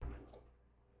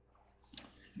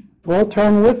Well,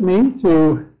 turn with me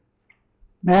to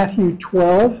Matthew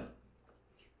 12.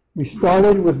 We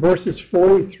started with verses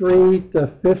 43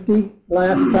 to 50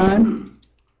 last time.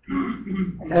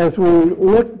 As we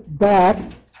look back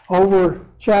over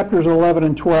chapters 11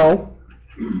 and 12,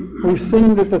 we've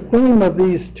seen that the theme of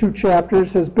these two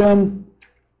chapters has been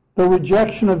the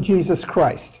rejection of Jesus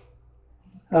Christ.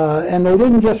 And they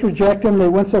didn't just reject him, they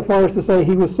went so far as to say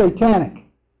he was satanic.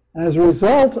 And as a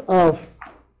result of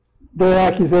their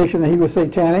accusation that he was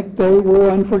satanic, they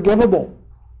were unforgivable.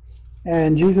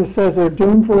 And Jesus says they're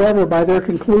doomed forever by their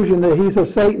conclusion that he's of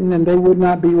Satan and they would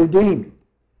not be redeemed.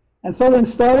 And so then,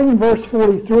 starting in verse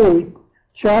 43,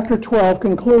 chapter 12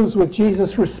 concludes with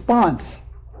Jesus' response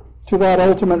to that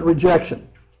ultimate rejection.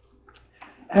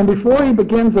 And before he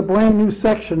begins a brand new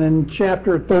section in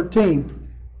chapter 13,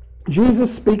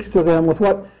 Jesus speaks to them with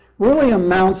what really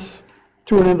amounts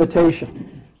to an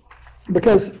invitation.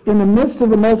 Because in the midst of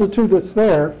the multitude that's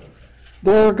there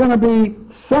are going to be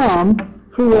some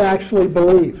who would actually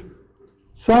believe,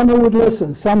 some who would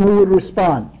listen, some who would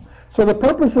respond. So the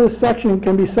purpose of this section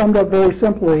can be summed up very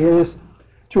simply, is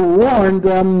to warn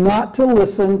them not to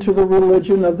listen to the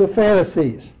religion of the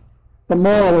Pharisees, the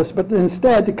moralists, but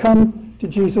instead to come to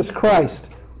Jesus Christ.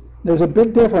 There's a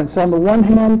big difference. On the one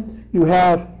hand, you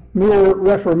have mere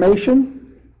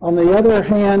reformation. On the other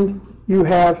hand, you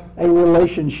have a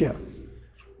relationship.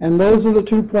 And those are the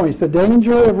 2 points, the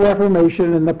danger of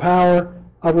reformation and the power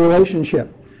of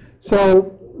relationship.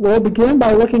 So we'll begin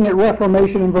by looking at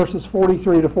reformation in verses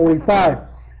 43 to 45.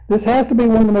 This has to be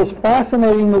one of the most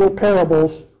fascinating little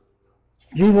parables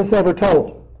Jesus ever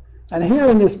told. And here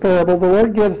in this parable, the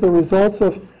Lord gives the results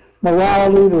of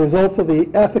morality, the results of the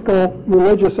ethical,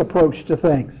 religious approach to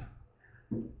things.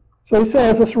 So he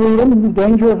says, let's read them, the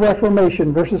danger of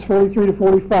reformation, verses 43 to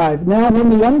 45. Now when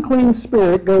the unclean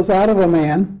spirit goes out of a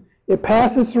man, it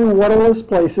passes through waterless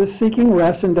places, seeking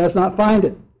rest, and does not find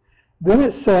it. Then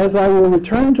it says, I will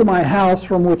return to my house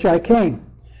from which I came.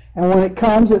 And when it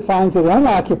comes, it finds it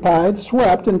unoccupied,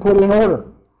 swept, and put in order.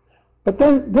 But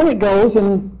then it goes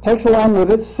and takes along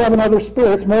with it 7 other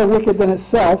spirits more wicked than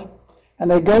itself,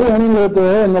 and they go in and live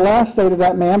there, and the last state of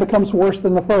that man becomes worse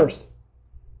than the first.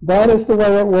 That is the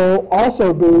way it will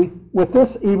also be with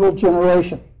this evil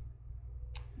generation.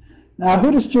 Now, who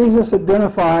does Jesus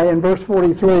identify in verse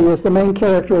 43 as the main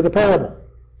character of the parable?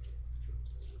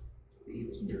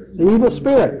 The evil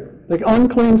spirit, the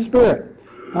unclean spirit.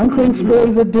 Unclean spirit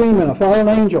is a demon, a fallen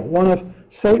angel, one of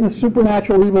Satan's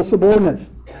supernatural evil subordinates.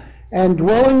 And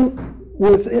dwelling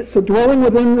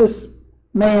within this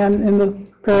man in the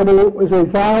parable is a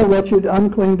vile, wretched,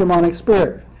 unclean, demonic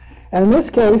spirit. And in this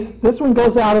case, this one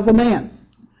goes out of the man.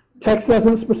 Text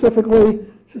doesn't specifically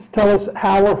tell us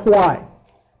how or why.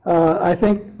 I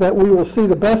think that we will see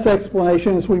the best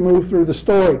explanation as we move through the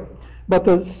story. But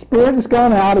the spirit has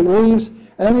gone out, he leaves, and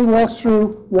then he walks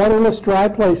through waterless, dry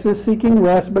places, seeking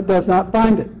rest, but does not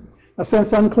find it. Now,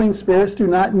 since unclean spirits do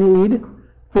not need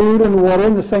food and water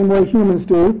in the same way humans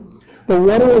do, the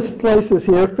waterless places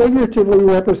here figuratively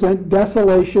represent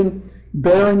desolation,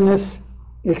 barrenness,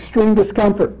 extreme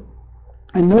discomfort.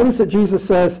 And notice that Jesus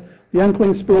says the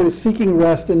unclean spirit is seeking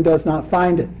rest and does not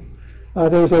find it.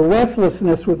 There's a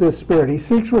restlessness with this spirit. He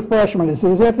seeks refreshment. It's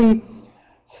as if he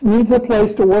needs a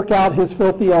place to work out his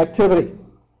filthy activity.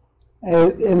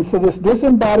 And so this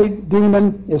disembodied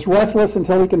demon is restless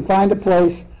until he can find a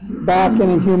place back in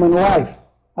a human life.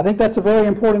 I think that's a very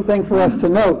important thing for us to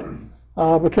note,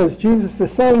 because Jesus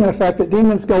is saying, in effect, that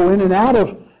demons go in and out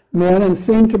of men and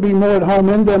seem to be more at home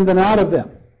in them than out of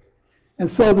them. And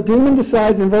so the demon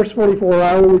decides in verse 44,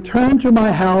 I will return to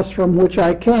my house from which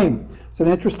I came. It's an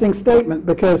interesting statement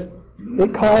because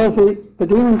the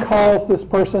demon calls this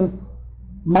person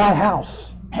my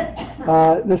house.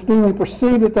 This demon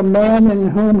perceived that the man in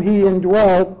whom he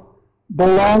indwelled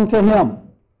belonged to him.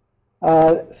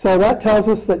 So that tells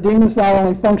us that demons not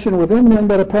only function within men,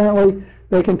 but apparently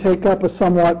they can take up a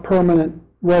somewhat permanent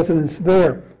residence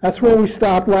there. That's where we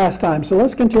stopped last time. So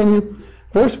let's continue.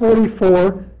 Verse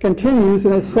 44 continues,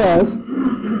 and it says,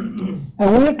 and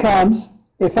when it comes,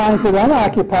 it finds it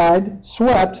unoccupied,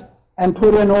 swept, and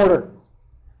put in order.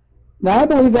 Now, I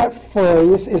believe that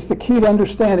phrase is the key to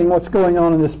understanding what's going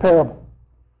on in this parable.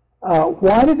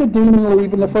 Why did the demon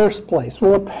leave in the first place?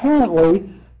 Well,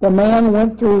 apparently, the man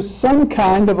went through some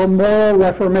kind of a moral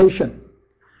reformation.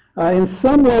 In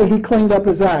some way, he cleaned up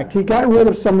his act. He got rid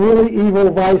of some really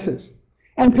evil vices.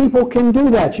 And people can do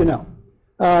that, you know.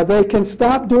 They can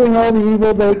stop doing all the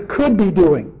evil they could be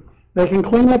doing. They can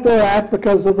clean up their act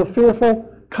because of the fearful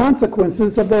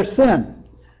consequences of their sin.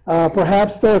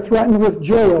 Perhaps they're threatened with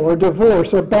jail or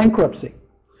divorce or bankruptcy.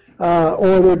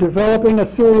 or they're developing a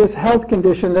serious health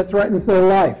condition that threatens their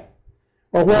life,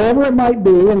 or whatever it might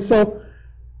be. And so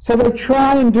they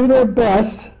try and do their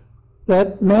best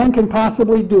that man can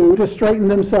possibly do to straighten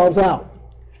themselves out.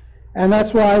 And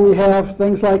that's why we have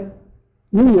things like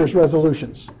New Year's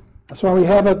resolutions. That's why we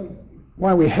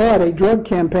had a drug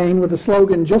campaign with the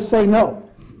slogan, "Just say no."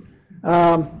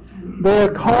 There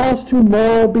are calls to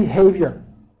moral behavior.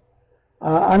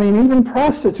 Even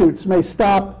prostitutes may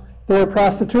stop their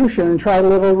prostitution and try to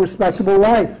live a respectable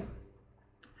life.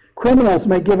 Criminals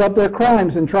may give up their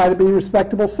crimes and try to be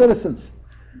respectable citizens.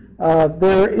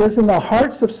 There is in the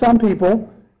hearts of some people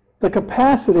the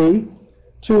capacity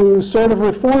to sort of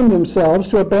reform themselves,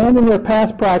 to abandon their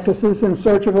past practices in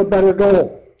search of a better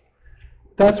goal.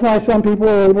 That's why some people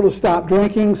are able to stop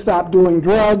drinking, stop doing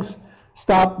drugs,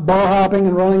 stop bar hopping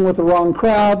and running with the wrong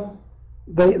crowd.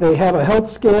 They have a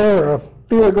health scare or a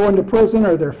fear of going to prison,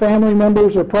 or their family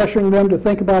members are pressuring them to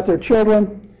think about their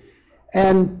children.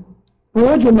 And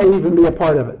religion may even be a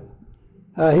part of it.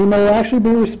 He may actually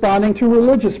be responding to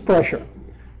religious pressure.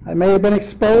 He may have been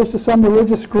exposed to some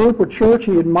religious group or church.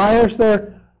 He admires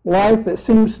their life that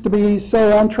seems to be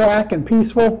so on track and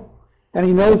peaceful, and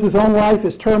he knows his own life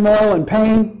is turmoil and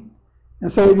pain,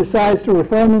 and so he decides to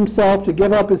reform himself, to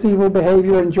give up his evil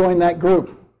behavior and join that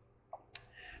group.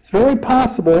 It's very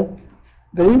possible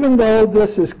that even though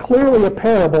this is clearly a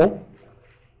parable,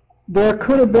 there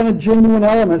could have been a genuine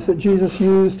elements that Jesus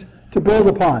used to build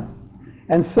upon.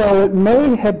 And so it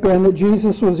may have been that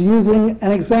Jesus was using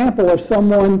an example of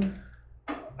someone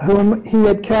whom he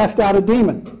had cast out a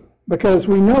demon, because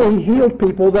we know he healed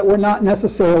people that were not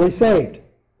necessarily saved.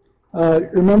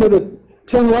 Remember the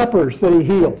 10 lepers that he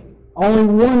healed. Only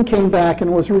one came back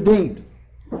and was redeemed.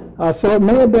 So it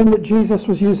may have been that Jesus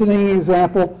was using an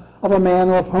example of a man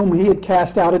of whom he had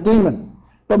cast out a demon.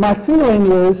 But my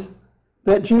feeling is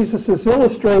that Jesus is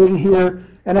illustrating here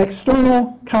an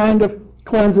external kind of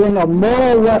cleansing, a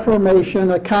moral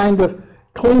reformation, a kind of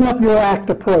clean up your act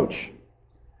approach.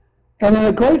 And in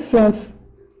a great sense,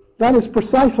 that is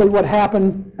precisely what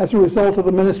happened as a result of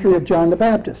the ministry of John the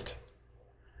Baptist.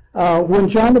 When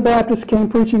John the Baptist came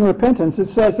preaching repentance, it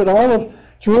says that all of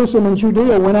Jerusalem and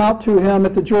Judea went out to him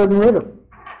at the Jordan River.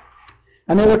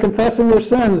 And they were confessing their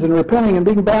sins and repenting and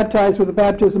being baptized with the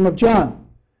baptism of John.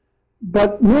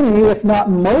 But many, if not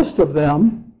most of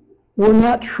them, were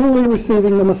not truly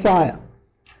receiving the Messiah.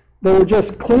 They were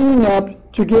just cleaning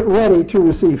up to get ready to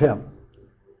receive him.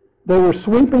 They were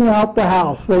sweeping out the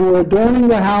house. They were adorning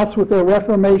the house with their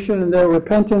reformation and their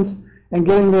repentance and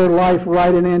getting their life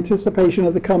right in anticipation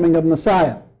of the coming of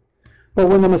Messiah. But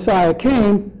when the Messiah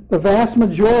came, the vast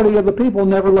majority of the people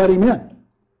never let him in.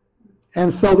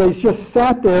 And so they just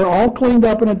sat there all cleaned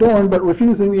up and adorned, but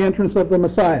refusing the entrance of the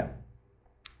Messiah.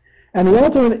 And the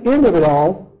ultimate end of it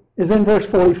all is in verse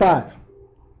 45.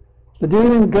 The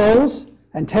demon goes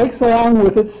and takes along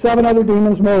with it 7 other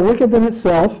demons more wicked than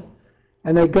itself,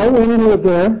 and they go in and live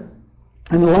there,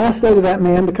 and the last state of that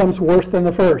man becomes worse than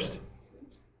the first.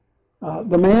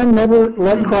 The man never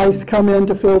let Christ come in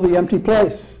to fill the empty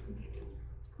place.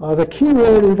 The key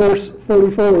word in verse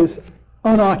 44 is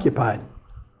unoccupied.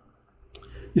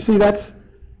 You see, that's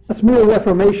mere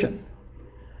reformation.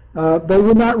 They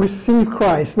would not receive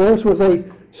Christ. Theirs was a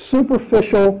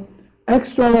superficial,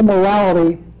 external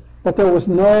morality, but there was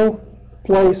no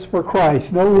place for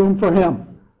Christ, no room for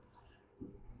him.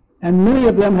 And many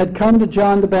of them had come to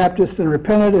John the Baptist and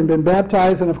repented and been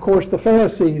baptized, and of course the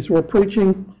Pharisees were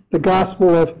preaching the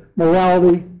gospel of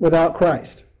morality without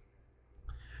Christ.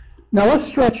 Now let's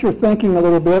stretch your thinking a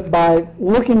little bit by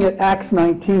looking at Acts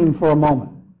 19 for a moment.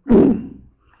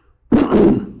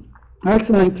 Acts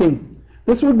 19.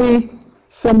 This would be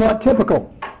somewhat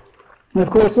typical. And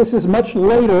of course this is much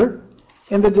later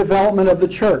in the development of the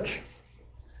church.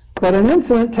 But an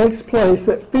incident takes place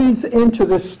that feeds into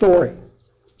this story.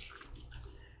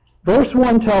 Verse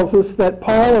 1 tells us that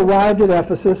Paul arrived at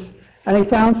Ephesus and he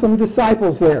found some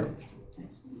disciples there.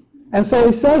 And so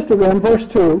he says to them, verse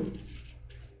 2,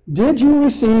 "Did you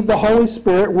receive the Holy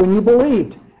Spirit when you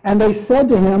believed?" And they said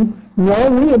to him,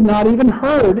 "No, we have not even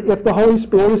heard if the Holy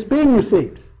Spirit is being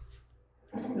received."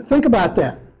 Think about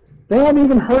that. They haven't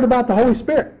even heard about the Holy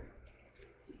Spirit.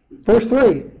 Verse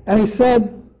 3, "And he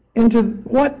said, into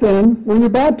what then were you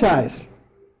baptized?"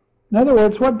 In other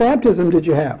words, what baptism did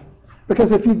you have?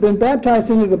 Because if you'd been baptized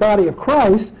into the body of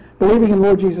Christ, believing in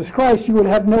Lord Jesus Christ, you would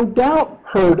have no doubt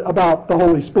heard about the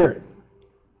Holy Spirit.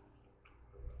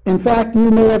 In fact, you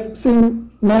may have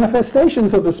seen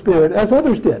manifestations of the Spirit, as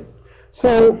others did.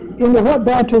 So, into what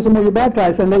baptism were you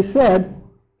baptized? And they said,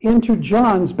 into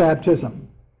John's baptism.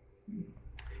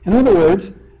 In other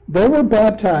words, they were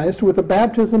baptized with a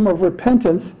baptism of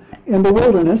repentance in the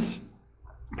wilderness,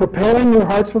 preparing their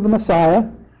hearts for the Messiah,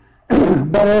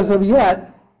 but as of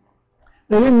yet,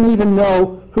 they didn't even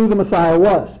know who the Messiah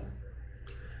was.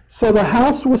 So the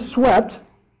house was swept,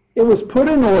 it was put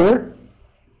in order,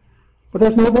 but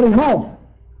there's nobody home.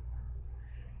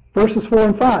 Verses 4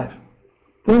 and 5.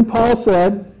 Then Paul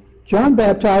said, John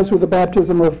baptized with the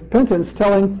baptism of repentance,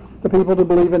 telling the people to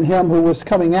believe in him who was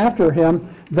coming after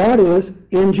him, that is,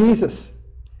 in Jesus.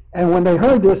 And when they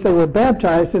heard this, they were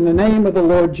baptized in the name of the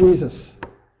Lord Jesus.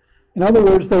 In other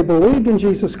words, they believed in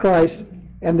Jesus Christ,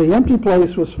 and the empty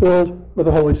place was filled with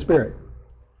the Holy Spirit.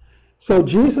 So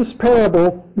Jesus'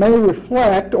 parable may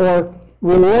reflect, or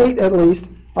relate at least,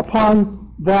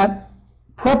 upon that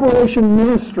preparation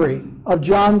ministry of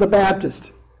John the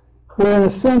Baptist, where in a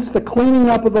sense the cleaning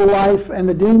up of the life and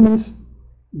the demons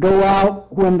go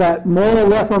out when that moral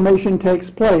reformation takes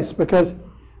place, because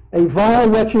a vile,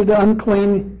 wretched,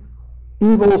 unclean,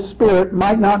 evil spirit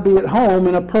might not be at home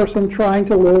in a person trying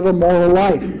to live a moral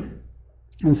life.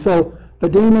 And so the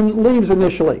demon leaves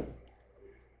initially.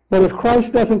 But if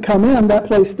Christ doesn't come in, that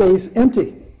place stays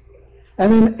empty.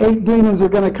 And then 8 demons are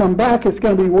going to come back. It's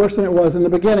going to be worse than it was in the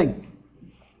beginning.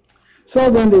 So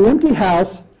then the empty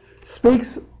house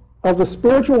speaks of the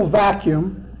spiritual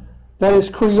vacuum that is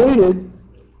created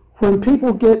when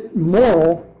people get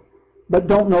moral but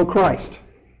don't know Christ.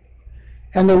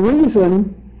 And the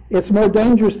reason it's more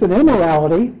dangerous than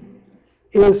immorality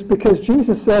is because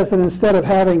Jesus says that instead of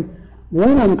having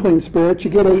one unclean spirit, you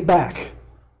get 8 back.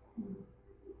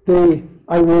 A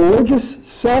religious,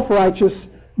 self-righteous,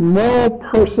 moral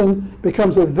person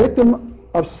becomes a victim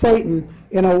of Satan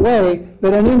in a way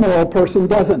that an immoral person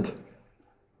doesn't.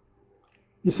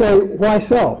 You say, why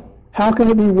so? How can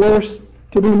it be worse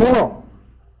to be moral?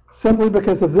 Simply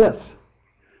because of this.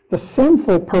 The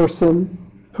sinful person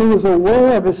who is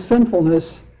aware of his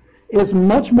sinfulness is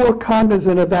much more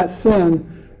cognizant of that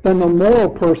sin than the moral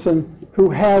person who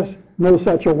has no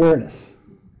such awareness.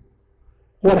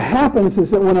 What happens is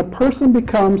that when a person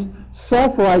becomes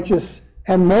self-righteous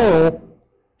and moral,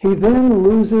 he then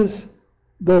loses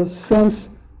the sense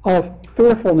of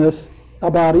fearfulness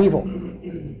about evil.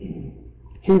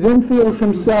 He then feels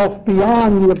himself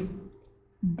beyond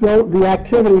the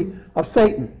activity of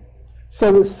Satan,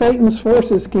 so that Satan's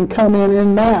forces can come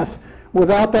in mass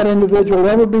without that individual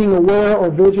ever being aware or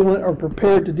vigilant or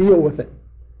prepared to deal with it.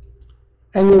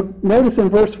 And you'll notice in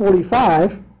verse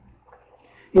 45,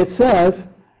 it says,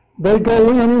 they go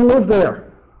in and live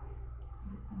there.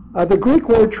 The Greek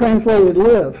word translated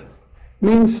live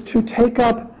means to take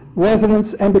up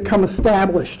residence and become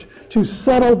established, to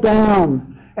settle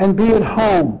down and be at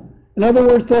home. In other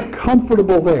words, they're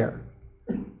comfortable there.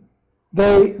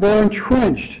 They're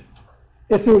entrenched.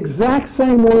 It's the exact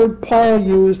same word Paul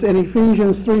used in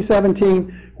Ephesians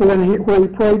 3:17 where he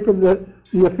prayed for the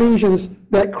Ephesians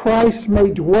that Christ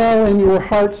may dwell in your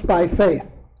hearts by faith.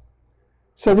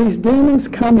 So these demons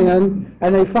come in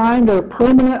and they find their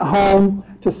permanent home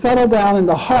to settle down in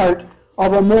the heart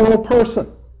of a moral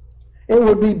person. It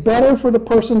would be better for the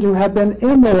person to have been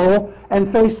immoral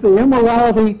and face the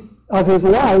immorality of his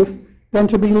life than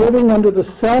to be living under the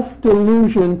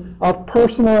self-delusion of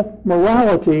personal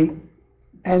morality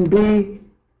and be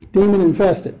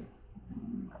demon-infested.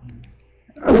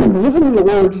 Listen to the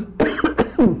words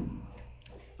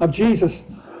of Jesus.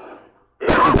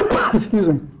 Excuse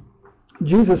me.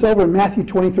 Jesus over in Matthew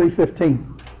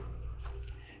 23:15.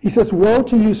 He says, woe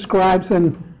to you, scribes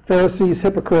and Pharisees,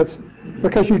 hypocrites,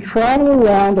 because you travel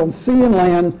around on sea and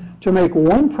land to make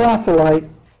one proselyte,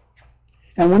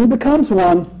 and when he becomes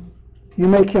one, you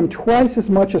make him twice as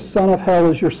much a son of hell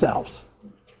as yourselves.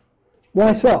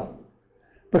 Why so?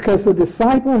 Because the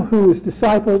disciple who is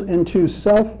discipled into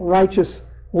self-righteous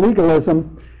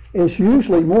legalism is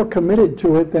usually more committed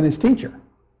to it than his teacher.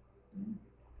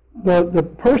 The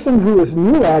person who is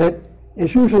new at it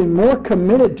is usually more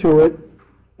committed to it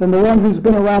than the one who's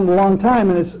been around a long time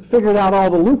and has figured out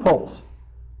all the loopholes.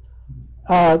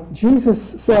 Jesus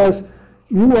says,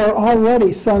 you are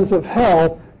already sons of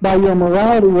hell by your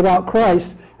morality without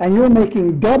Christ, and you're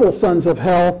making double sons of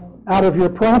hell out of your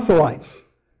proselytes.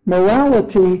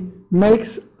 Morality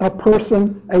makes a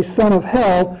person a son of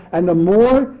hell, and the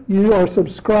more you are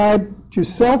subscribed to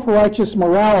self-righteous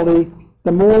morality,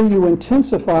 the more you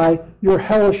intensify your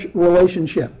hellish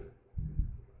relationship.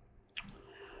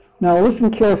 Now listen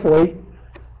carefully,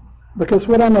 because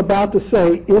what I'm about to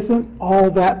say isn't all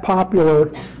that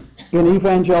popular in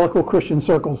evangelical Christian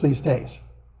circles these days.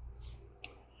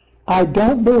 I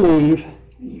don't believe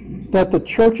that the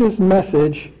church's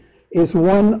message is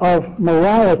one of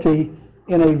morality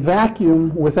in a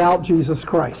vacuum without Jesus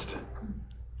Christ.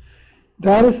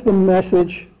 That is the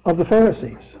message of the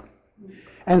Pharisees.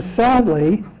 And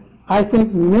sadly, I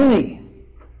think many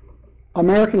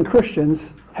American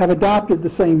Christians have adopted the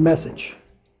same message.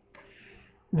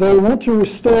 They want to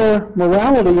restore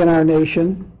morality in our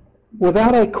nation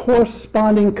without a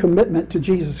corresponding commitment to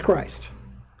Jesus Christ.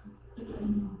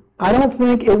 I don't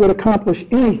think it would accomplish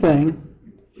anything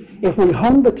if we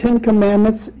hung the Ten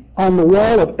Commandments on the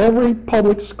wall of every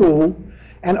public school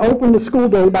and opened the school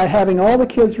day by having all the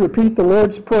kids repeat the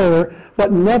Lord's Prayer,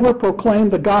 but never proclaim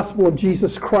the gospel of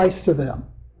Jesus Christ to them.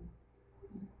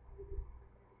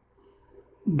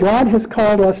 God has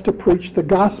called us to preach the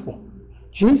gospel.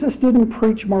 Jesus didn't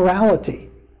preach morality.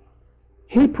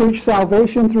 He preached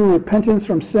salvation through repentance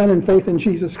from sin and faith in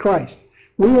Jesus Christ.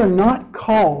 We are not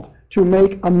called to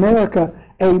make America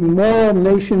a moral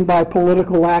nation by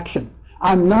political action.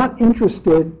 I'm not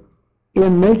interested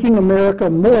in making America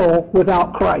moral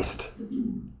without Christ.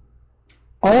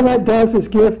 All that does is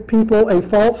give people a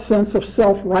false sense of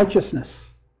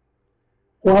self-righteousness,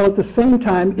 while at the same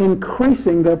time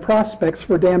increasing their prospects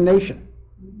for damnation.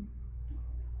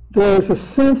 There is a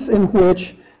sense in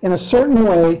which, in a certain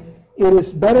way, it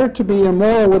is better to be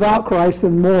immoral without Christ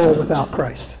than moral without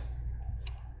Christ.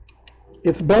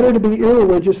 It's better to be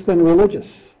irreligious than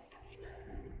religious.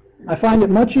 I find it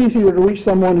much easier to reach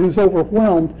someone who's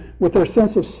overwhelmed with their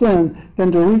sense of sin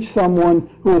than to reach someone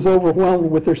who is overwhelmed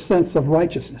with their sense of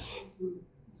righteousness.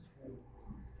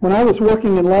 When I was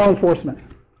working in law enforcement,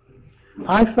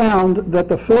 I found that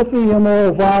the filthy,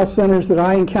 immoral, vile sinners that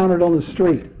I encountered on the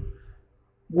street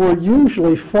were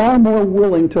usually far more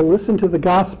willing to listen to the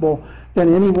gospel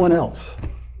than anyone else.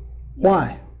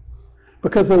 Why?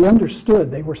 Because they understood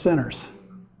they were sinners.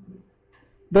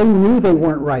 They knew they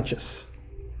weren't righteous.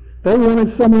 They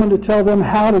wanted someone to tell them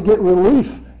how to get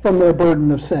relief from their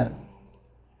burden of sin.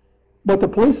 But the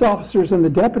police officers and the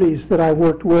deputies that I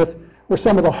worked with were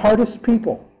some of the hardest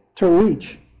people to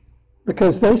reach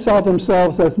because they saw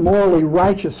themselves as morally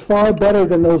righteous, far better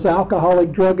than those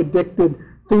alcoholic, drug-addicted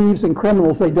thieves and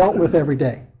criminals they dealt with every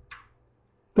day.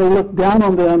 They looked down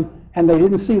on them and they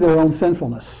didn't see their own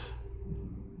sinfulness.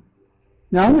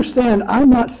 Now understand, I'm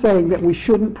not saying that we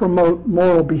shouldn't promote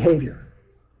moral behavior.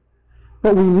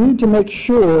 But we need to make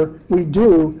sure we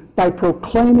do by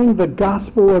proclaiming the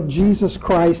gospel of Jesus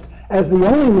Christ as the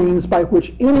only means by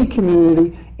which any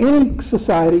community, any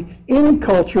society, any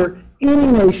culture, any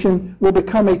nation will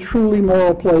become a truly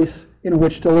moral place in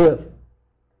which to live.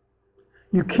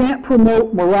 You can't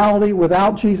promote morality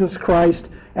without Jesus Christ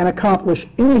and accomplish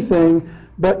anything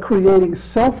but creating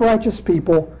self-righteous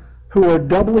people who are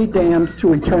doubly damned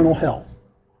to eternal hell.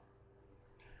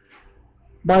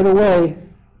 By the way,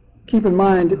 keep in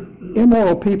mind,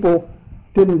 immoral people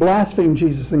didn't blaspheme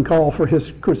Jesus and call for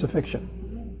his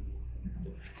crucifixion.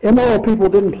 Immoral people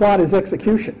didn't plot his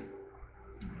execution.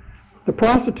 The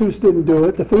prostitutes didn't do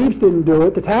it. The thieves didn't do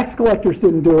it. The tax collectors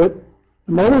didn't do it.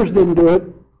 The murderers didn't do it.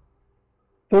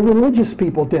 The religious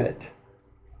people did it.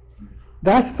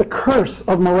 That's the curse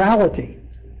of morality.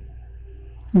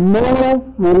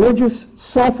 Moral, religious,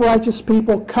 self-righteous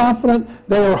people, confident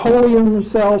they are holy in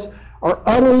themselves, are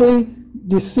utterly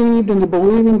deceived into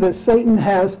believing that Satan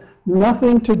has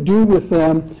nothing to do with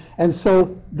them, and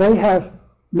so they have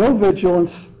no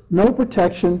vigilance, no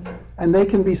protection, and they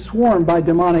can be swarmed by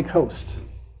demonic hosts.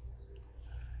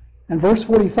 And verse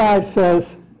 45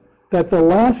 says that the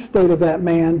last state of that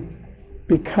man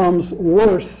becomes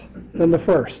worse than the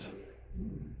first.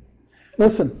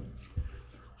 Listen,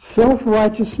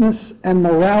 self-righteousness and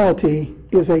morality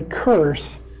is a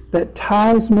curse that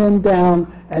ties men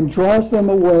down and draws them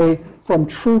away from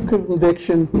true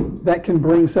conviction that can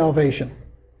bring salvation.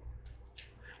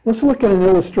 Let's look at an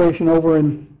illustration over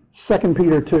in 2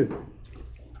 Peter 2.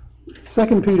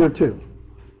 2 Peter 2.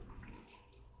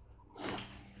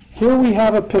 Here we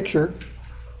have a picture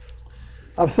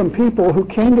of some people who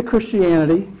came to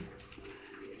Christianity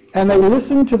and they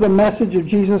listened to the message of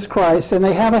Jesus Christ and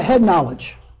they have a head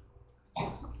knowledge.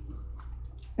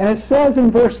 And it says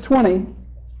in verse 20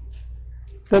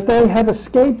 that they have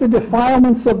escaped the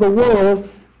defilements of the world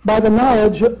by the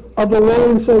knowledge of the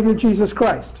Lord and Savior Jesus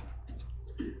Christ.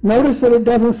 Notice that it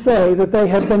doesn't say that they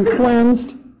have been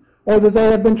cleansed or that they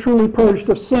have been truly purged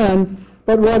of sin,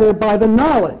 but rather by the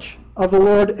knowledge of the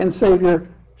Lord and Savior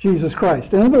Jesus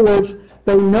Christ. In other words,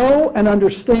 they know and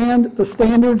understand the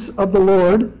standards of the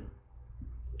Lord,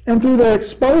 and through their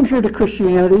exposure to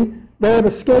Christianity, they have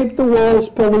escaped the world's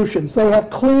pollutions. They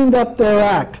have cleaned up their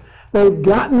act. They've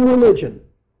gotten religion.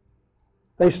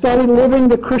 They started living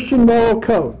the Christian moral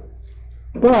code.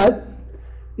 But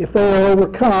if they are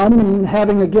overcome and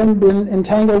having again been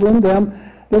entangled in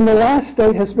them, then the last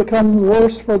state has become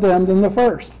worse for them than the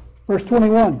first. Verse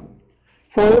 21,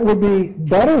 for it would be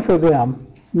better for them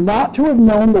not to have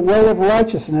known the way of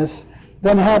righteousness,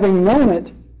 than having known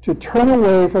it, to turn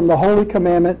away from the holy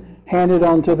commandment handed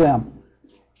unto them.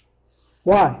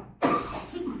 Why?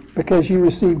 Because you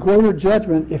receive greater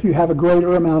judgment if you have a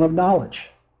greater amount of knowledge.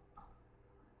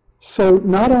 So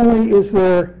not only is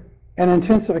there an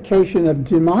intensification of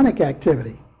demonic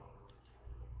activity,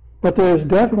 but there's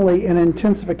definitely an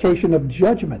intensification of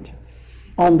judgment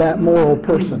on that moral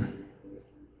person.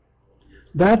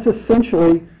 That's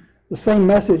essentially the same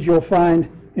message you'll find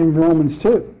in Romans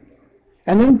 2.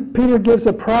 And then Peter gives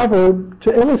a proverb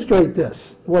to illustrate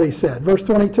this, what he said. Verse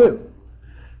 22.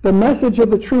 The message of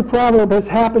the true proverb has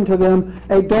happened to them.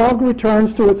 A dog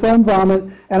returns to its own vomit,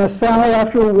 and a sow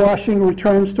after a washing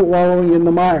returns to wallowing in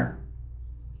the mire.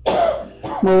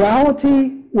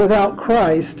 Morality without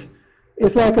Christ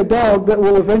is like a dog that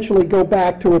will eventually go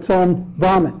back to its own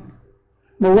vomit.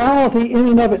 Morality in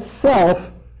and of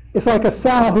itself is like a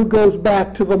sow who goes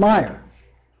back to the mire.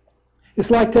 It's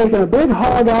like taking a big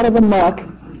hog out of the muck,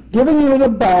 giving it a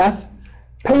bath,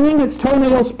 painting its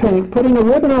toenails pink, putting a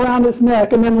ribbon around its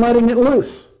neck, and then letting it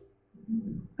loose.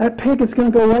 That pig is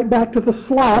going to go right back to the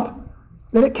slop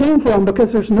that it came from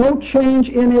because there's no change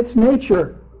in its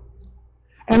nature.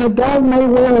 And a dog may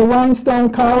wear a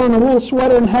rhinestone collar and a wool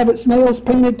sweater and have its nails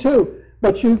painted too,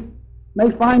 but you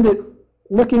may find it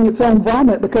licking its own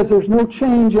vomit because there's no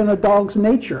change in a dog's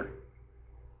nature.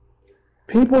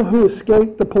 People who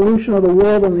escape the pollution of the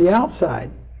world on the outside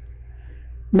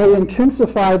may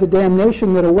intensify the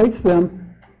damnation that awaits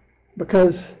them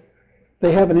because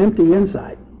they have an empty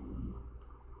inside.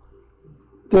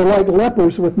 They're like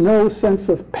lepers with no sense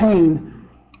of pain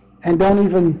and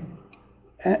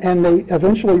they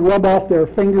eventually rub off their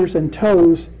fingers and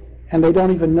toes and they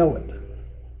don't even know it.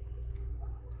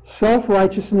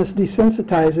 Self-righteousness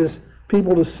desensitizes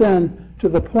people to sin to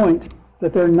the point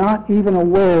that they're not even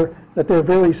aware that their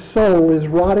very soul is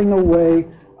rotting away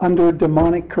under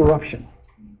demonic corruption.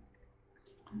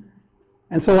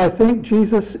 And so I think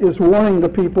Jesus is warning the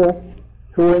people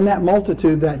who were in that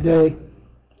multitude that day,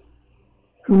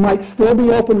 who might still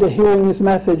be open to hearing his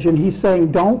message, and he's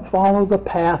saying, don't follow the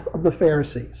path of the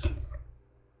Pharisees.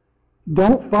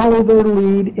 Don't follow their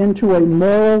lead into a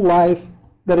moral life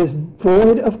that is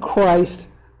void of Christ,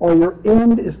 or your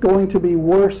end is going to be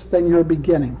worse than your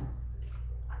beginning.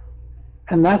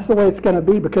 And that's the way it's going to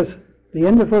be, because the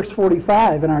end of verse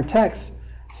 45 in our text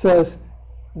says,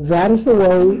 that is the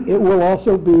way it will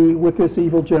also be with this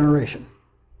evil generation.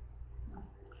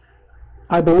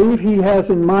 I believe he has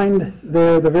in mind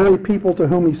there the very people to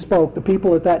whom he spoke, the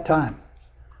people at that time.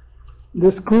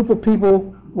 This group of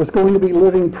people was going to be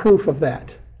living proof of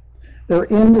that.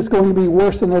 Their end is going to be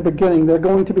worse than their beginning. They're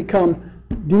going to become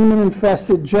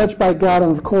demon-infested, judged by God,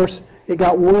 and of course it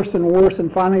got worse and worse,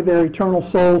 and finally their eternal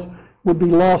souls would be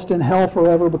lost in hell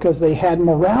forever because they had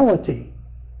morality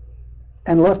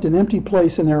and left an empty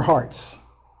place in their hearts.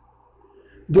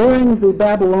 During the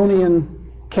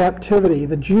Babylonian captivity,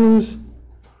 the Jews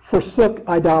forsook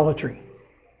idolatry.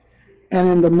 And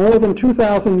in the more than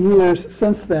 2,000 years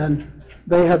since then,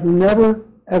 they have never,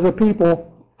 as a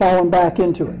people, fallen back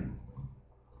into it.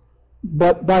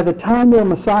 But by the time their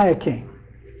Messiah came,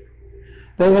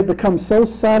 they had become so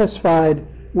satisfied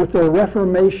with their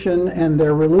Reformation and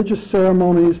their religious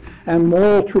ceremonies and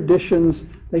moral traditions,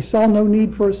 they saw no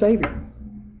need for a Savior.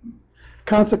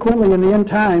 Consequently, in the end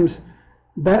times,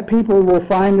 that people will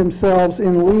find themselves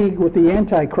in league with the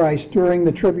Antichrist during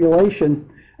the tribulation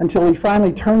until he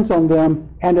finally turns on them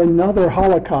and another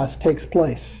Holocaust takes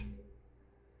place.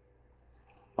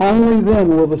 Only then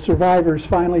will the survivors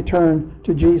finally turn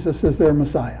to Jesus as their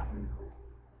Messiah.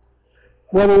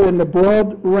 Whether in the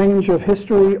broad range of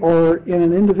history or in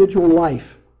an individual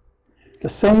life, the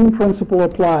same principle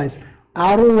applies.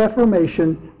 Outer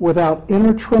reformation without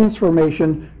inner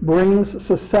transformation brings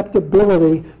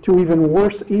susceptibility to even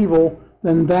worse evil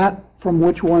than that from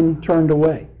which one turned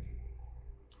away.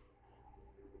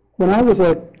 When I was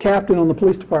a captain on the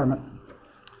police department,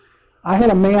 I had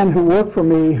a man who worked for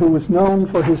me who was known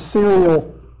for his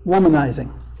serial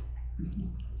womanizing.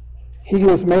 He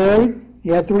was married, he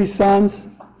had 3 sons,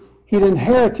 he'd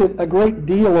inherited a great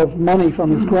deal of money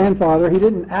from his grandfather. He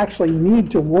didn't actually need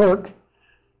to work,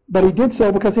 but he did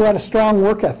so because he had a strong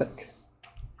work ethic.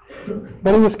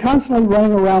 But he was constantly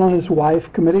running around on his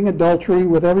wife, committing adultery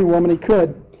with every woman he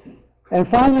could. And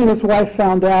finally his wife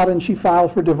found out and she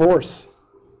filed for divorce.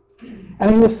 And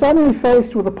he was suddenly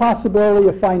faced with the possibility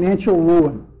of financial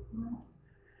ruin.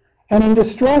 And in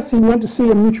distress, he went to see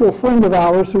a mutual friend of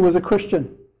ours who was a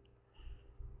Christian.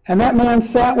 And that man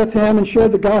sat with him and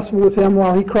shared the gospel with him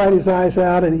while he cried his eyes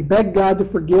out, and he begged God to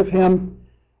forgive him.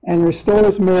 and restore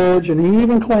his marriage, and he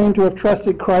even claimed to have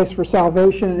trusted Christ for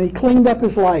salvation, and he cleaned up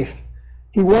his life.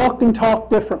 He walked and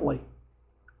talked differently.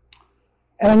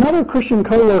 And another Christian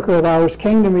co-worker of ours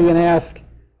came to me and asked,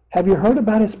 "Have you heard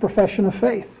about his profession of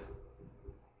faith?"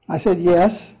 I said,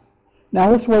 "Yes.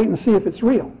 Now let's wait and see if it's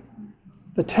real.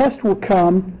 The test will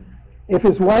come if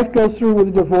his wife goes through with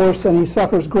a divorce and he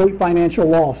suffers great financial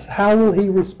loss. How will he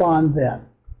respond then?"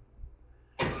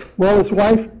 Well, his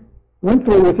wife went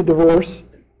through with the divorce,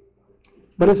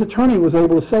 but his attorney was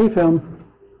able to save him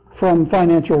from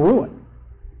financial ruin.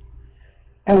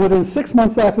 And within 6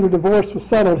 months after the divorce was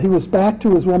settled, he was back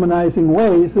to his womanizing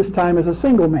ways, this time as a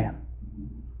single man.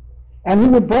 And he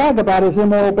would brag about his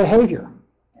immoral behavior.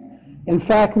 In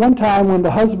fact, one time when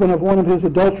the husband of one of his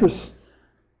adulterous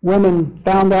women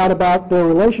found out about their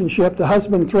relationship, the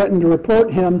husband threatened to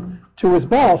report him to his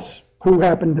boss, who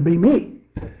happened to be me,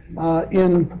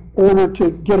 in order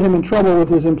to get him in trouble with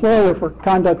his employer for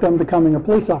conduct unbecoming a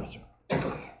police officer.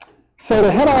 So to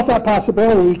head off that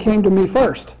possibility, he came to me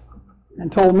first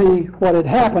and told me what had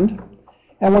happened.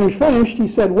 And when he finished, he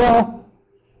said, "Well,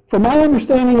 from my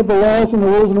understanding of the laws and the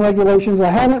rules and regulations, I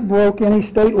haven't broke any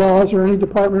state laws or any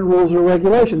department rules or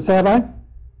regulations, have I?"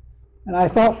 And I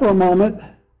thought for a moment,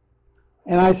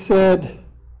 and I said,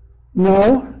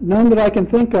 "No, none that I can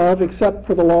think of except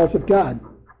for the laws of God."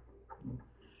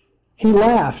 He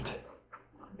laughed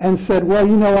and said, "Well,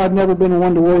 you know, I've never been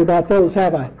one to worry about those,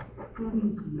 have I?"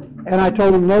 And I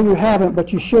told him, "No, you haven't,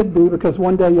 but you should be, because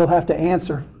one day you'll have to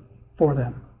answer for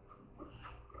them."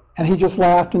 And he just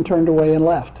laughed and turned away and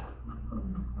left.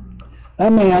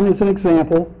 That man is an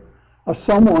example of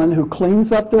someone who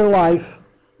cleans up their life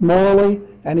morally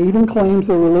and even claims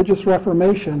a religious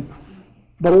reformation,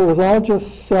 but it was all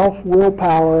just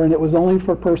self-willpower, and it was only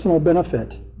for personal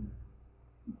benefit.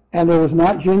 And there was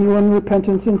not genuine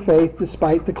repentance and faith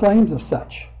despite the claims of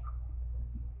such.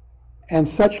 And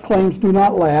such claims do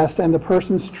not last, and the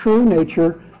person's true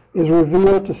nature is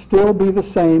revealed to still be the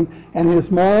same, and his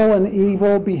moral and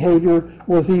evil behavior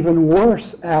was even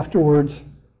worse afterwards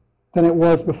than it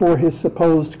was before his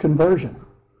supposed conversion.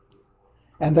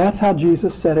 And that's how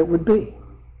Jesus said it would be.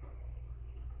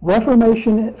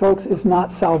 Reformation, folks, is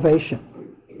not salvation.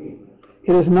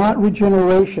 It is not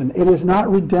regeneration. It is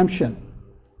not redemption.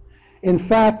 In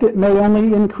fact, it may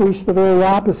only increase the very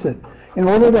opposite. In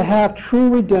order to have true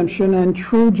redemption and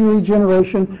true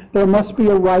regeneration, there must be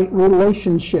a right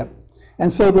relationship.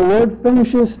 And so the Lord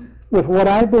finishes with what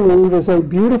I believe is a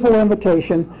beautiful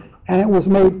invitation, and it was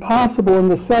made possible in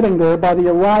the setting there by the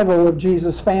arrival of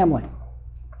Jesus' family,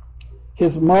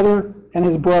 his mother and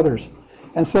his brothers.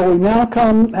 And so we now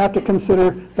have to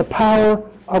consider the power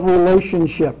of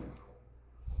relationship.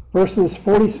 Verses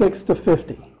 46 to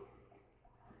 50. It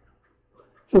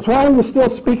says, "While he was still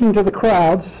speaking to the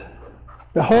crowds,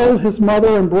 behold, his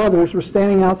mother and brothers were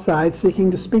standing outside seeking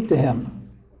to speak to him.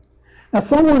 Now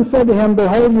someone said to him,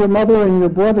 'Behold, your mother and your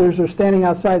brothers are standing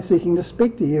outside seeking to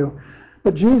speak to you.'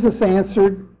 But Jesus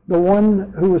answered the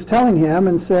one who was telling him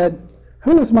and said,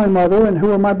 'Who is my mother and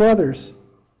who are my brothers?'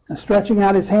 And stretching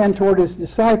out his hand toward his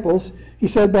disciples, he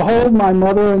said, 'Behold, my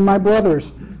mother and my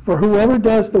brothers. For whoever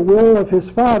does the will of his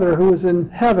Father who is in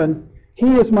heaven,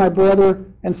 he is my brother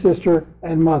and sister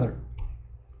and mother.'"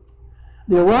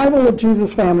 The arrival of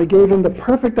Jesus' family gave him the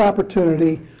perfect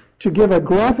opportunity to give a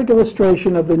graphic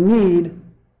illustration of the need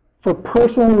for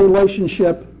personal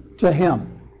relationship to him.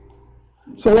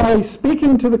 So while he's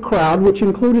speaking to the crowd, which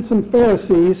included some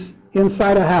Pharisees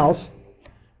inside a house,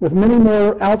 with many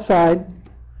more outside,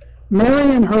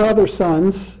 Mary and her other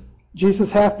sons,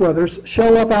 Jesus' half-brothers,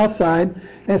 show up outside,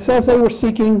 and it says they were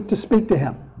seeking to speak to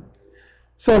him.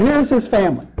 So here's his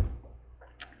family.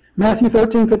 Matthew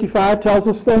 13:55 tells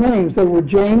us their names. They were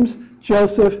James,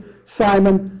 Joseph,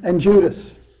 Simon, and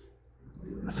Judas.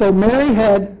 So Mary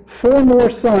had 4 more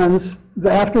sons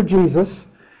after Jesus,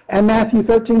 and Matthew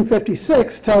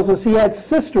 13:56 tells us he had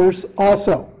sisters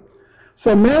also.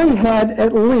 So Mary had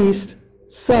at least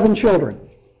 7 children,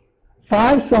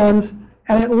 5 sons,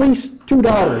 and at least 2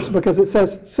 daughters, because it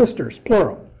says sisters,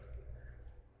 plural.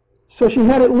 So she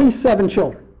had at least 7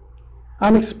 children.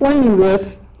 I'm explaining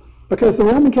this because the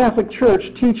Roman Catholic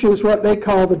Church teaches what they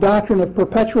call the doctrine of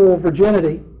perpetual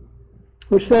virginity,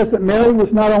 which says that Mary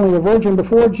was not only a virgin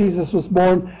before Jesus was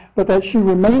born, but that she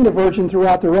remained a virgin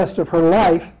throughout the rest of her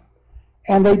life.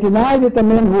 And they deny that the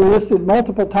men who are listed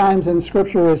multiple times in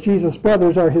Scripture as Jesus'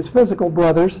 brothers are his physical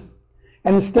brothers,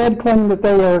 and instead claim that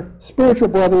they are spiritual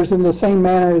brothers in the same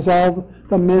manner as all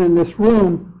the men in this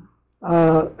room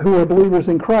who are believers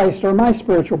in Christ are my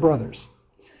spiritual brothers.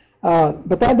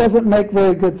 But that doesn't make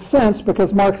very good sense,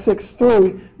 because Mark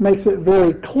 6:3 makes it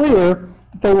very clear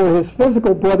that they were his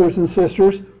physical brothers and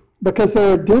sisters, because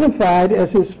they're identified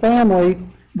as his family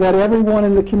that everyone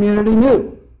in the community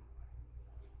knew.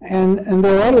 And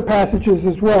there are other passages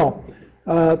as well,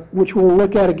 which we'll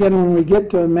look at again when we get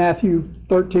to Matthew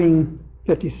 13,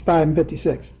 55 and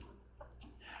 56.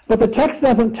 But the text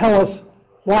doesn't tell us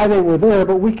why they were there,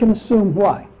 but we can assume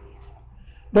why.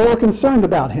 They were concerned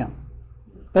about him.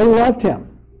 They loved him.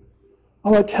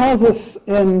 Well, it tells us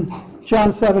in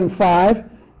John 7:5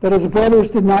 that his brothers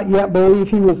did not yet believe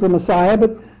he was the Messiah,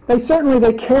 but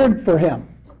they cared for him.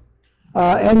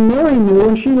 And Mary knew,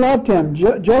 and she loved him.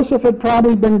 Joseph had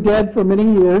probably been dead for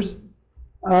many years,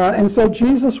 and so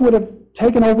Jesus would have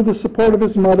taken over the support of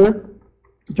his mother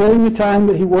during the time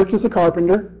that he worked as a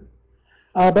carpenter.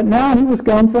 But now he was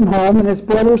gone from home, and his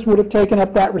brothers would have taken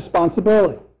up that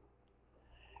responsibility.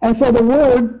 And so the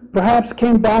word perhaps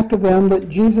came back to them that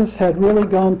Jesus had really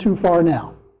gone too far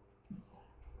now.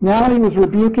 Now he was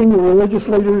rebuking the religious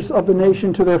leaders of the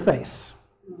nation to their face.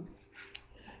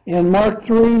 In Mark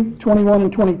 3:21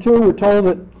 and 22, we're told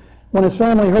that when his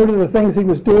family heard of the things he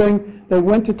was doing, they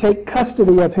went to take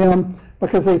custody of him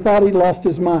because they thought he'd lost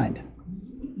his mind.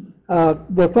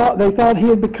 They thought he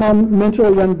had become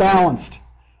mentally unbalanced.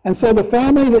 And so the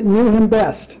family that knew him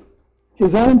best,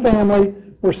 his own family,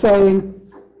 were saying,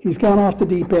 he's gone off the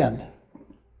deep end.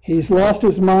 He's lost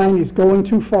his mind. He's going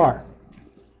too far.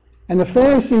 And the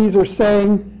Pharisees are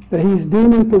saying that he's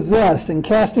demon-possessed and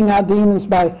casting out demons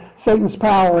by Satan's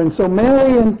power. And so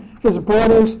Mary and his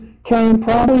brothers came,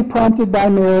 probably prompted by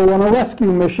Mary, on a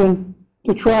rescue mission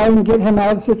to try and get him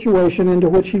out of the situation into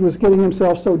which he was getting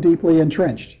himself so deeply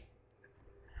entrenched.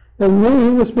 They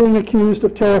knew he was being accused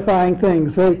of terrifying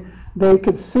things. They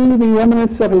could see the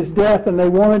imminence of his death, and they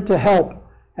wanted to help.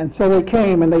 And so they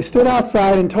came, and they stood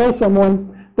outside and told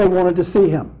someone they wanted to see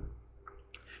him.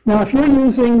 Now, if you're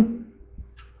using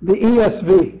the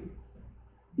ESV,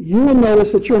 you will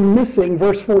notice that you're missing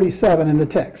verse 47 in the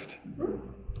text.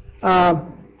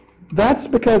 That's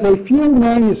because a few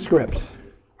manuscripts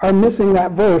are missing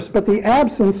that verse, but the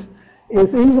absence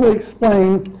is easily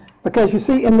explained because, you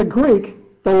see, in the Greek,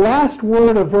 the last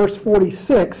word of verse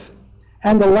 46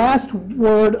 and the last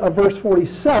word of verse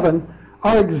 47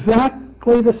 are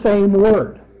exactly the same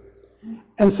word.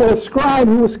 And so a scribe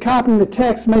who was copying the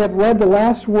text may have read the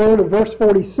last word of verse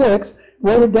 46,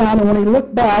 wrote it down, and when he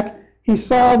looked back, he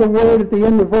saw the word at the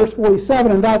end of verse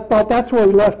 47 and thought that's where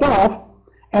he left off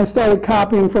and started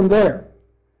copying from there.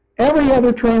 Every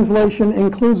other translation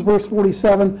includes verse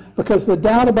 47 because the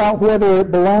doubt about whether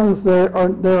it belongs there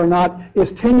or not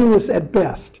is tenuous at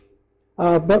best.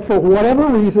 But for whatever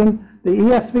reason, the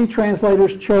ESV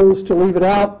translators chose to leave it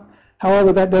out.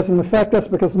 However, that doesn't affect us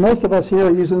because most of us here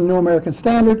are using the New American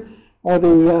Standard or the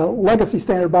Legacy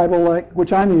Standard Bible,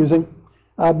 which I'm using,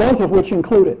 both of which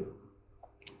include it.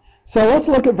 So let's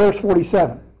look at verse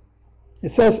 47.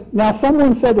 It says, "Now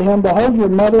someone said to him, 'Behold, your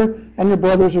mother and your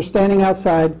brothers are standing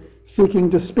outside seeking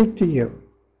to speak to you.'"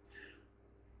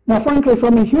 Now, frankly,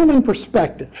 from a human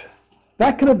perspective,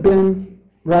 that could have been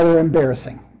rather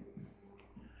embarrassing.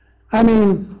 I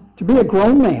mean, to be a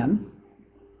grown man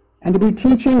and to be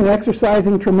teaching and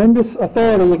exercising tremendous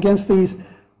authority against these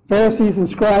Pharisees and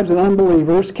scribes and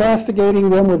unbelievers, castigating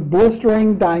them with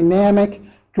blistering, dynamic,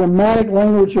 dramatic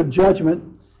language of judgment,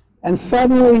 and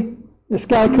suddenly this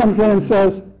guy comes in and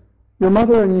says, "Your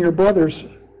mother and your brothers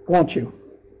want you."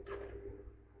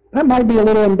 That might be a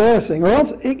little embarrassing, or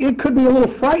else it could be a little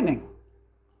frightening.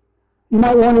 You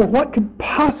might wonder, what could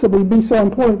possibly be so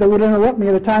important that would interrupt me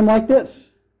at a time like this?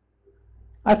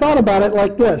 I thought about it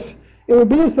like this. It would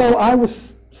be as though I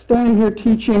was standing here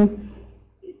teaching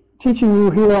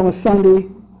you here on a Sunday,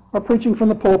 or preaching from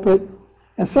the pulpit,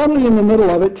 and suddenly in the middle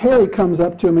of it, Terry comes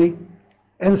up to me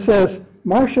and says,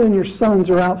 "Marcia and your sons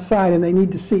are outside and they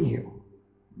need to see you."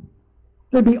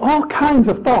 There'd be all kinds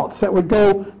of thoughts that would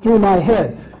go through my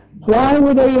head. Why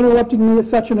were they interrupting me at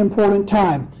such an important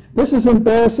time? This is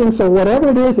embarrassing, so whatever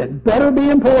it is, it better be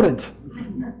important.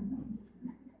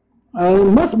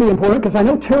 It must be important because I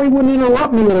know Terry wouldn't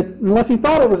interrupt me unless he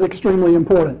thought it was extremely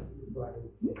important.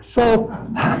 So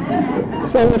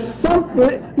is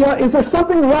there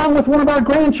something wrong with one of our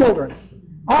grandchildren?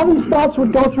 All these thoughts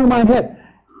would go through my head.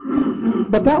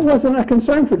 But that wasn't a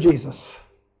concern for Jesus.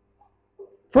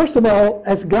 First of all,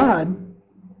 as God,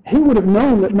 he would have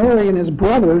known that Mary and his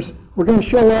brothers were going to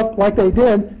show up like they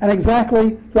did and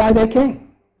exactly why they came.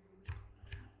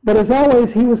 But as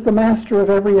always, he was the master of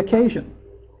every occasion.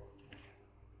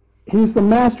 He's the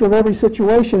master of every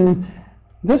situation.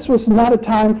 This was not a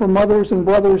time for mothers and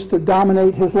brothers to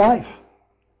dominate his life,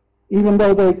 even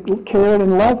though they cared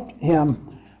and loved him.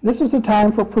 This was a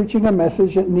time for preaching a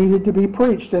message that needed to be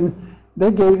preached, and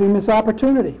they gave him his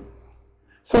opportunity.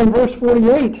 So in verse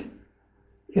 48,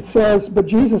 it says, but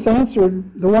Jesus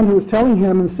answered the one who was telling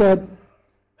him and said,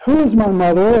 who is my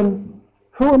mother and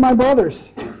who are my brothers?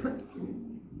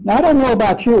 Now, I don't know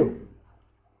about you,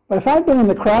 but if I'd been in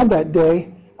the crowd that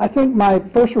day, I think my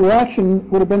first reaction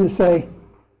would have been to say,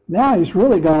 now he's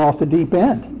really gone off the deep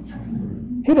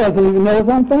end. He doesn't even know his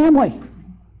own family.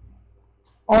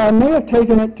 Or I may have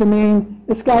taken it to mean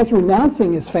this guy's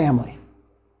renouncing his family.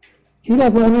 He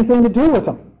doesn't have anything to do with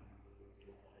them.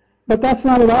 But that's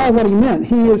not at all what he meant.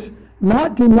 He is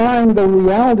not denying the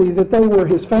reality that they were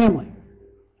his family.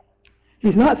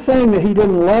 He's not saying that he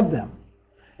didn't love them.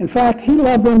 In fact, he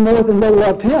loved them more than they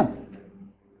loved him.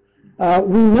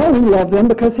 We know he loved them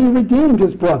because he redeemed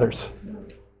his brothers.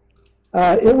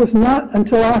 It was not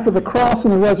until after the cross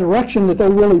and the resurrection that they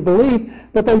really believed,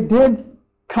 but they did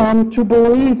come to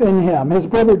believe in him. His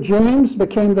brother James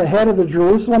became the head of the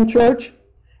Jerusalem church,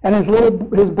 and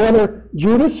his brother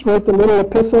Judas wrote the little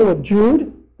epistle of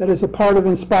Jude that is a part of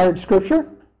inspired scripture.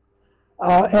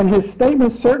 And his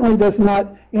statement certainly does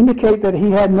not indicate that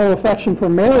he had no affection for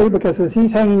Mary, because as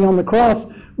he's hanging on the cross,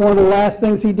 one of the last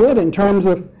things he did in terms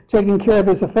of taking care of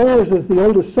his affairs as the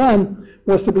oldest son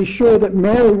was to be sure that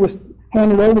Mary was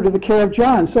handed over to the care of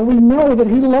John. So we know that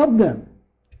he loved them.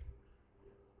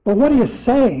 But what he is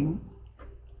saying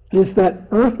is that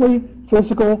earthly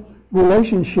physical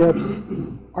relationships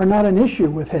are not an issue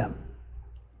with him.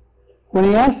 When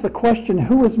he asks the question,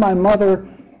 who is my mother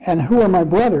and who are my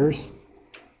brothers,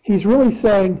 he's really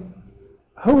saying,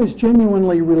 who is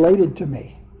genuinely related to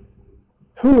me?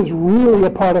 Who is really a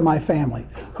part of my family?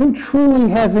 Who truly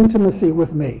has intimacy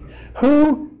with me?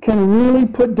 Who can really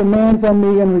put demands on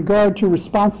me in regard to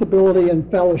responsibility and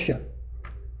fellowship?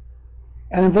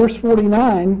 And in verse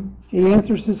 49, he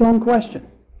answers his own question.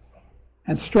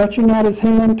 And stretching out his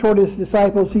hand toward his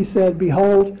disciples, he said,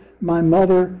 behold, my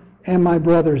mother and my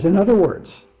brothers. In other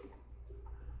words,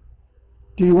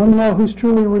 do you want to know who's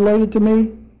truly related to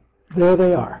me? There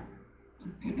they are.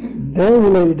 They're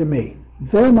related to me.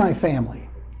 They're my family.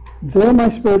 They're my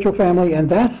spiritual family, and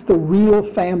that's the real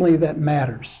family that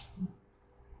matters.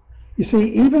 You see,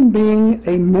 even being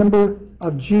a member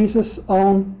of Jesus'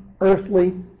 own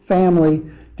earthly family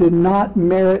did not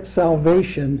merit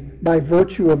salvation by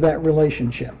virtue of that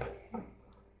relationship.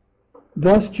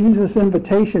 Thus, Jesus'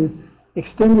 invitation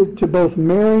extended to both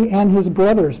Mary and his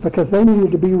brothers because they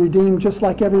needed to be redeemed just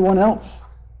like everyone else.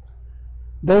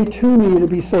 They too needed to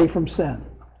be saved from sin.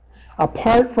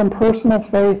 Apart from personal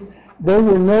faith, they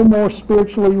were no more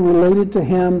spiritually related to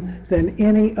him than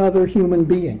any other human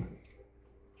being.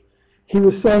 He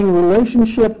was saying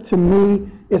relationship to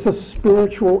me is a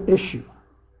spiritual issue.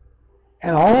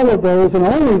 And all of those and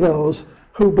only those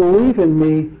who believe in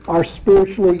me are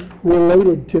spiritually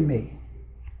related to me.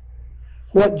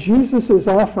 What Jesus is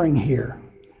offering here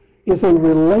is a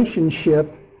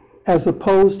relationship as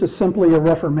opposed to simply a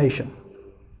reformation.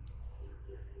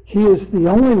 He is the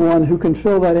only one who can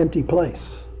fill that empty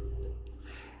place.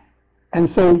 And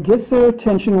so he gets their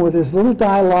attention with his little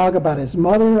dialogue about his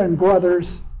mother and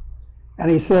brothers,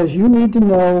 and he says, you need to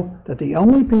know that the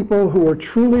only people who are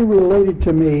truly related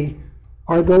to me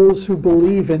are those who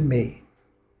believe in me.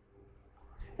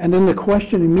 And then the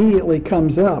question immediately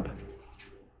comes up,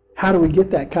 how do we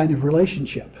get that kind of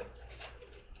relationship?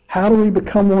 How do we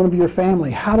become one of your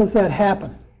family? How does that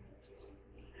happen?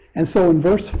 And so in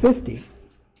verse 50,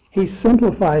 he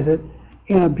simplifies it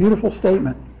in a beautiful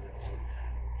statement.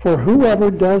 For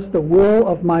whoever does the will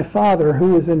of my Father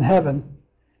who is in heaven,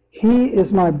 he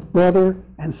is my brother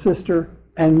and sister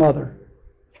and mother.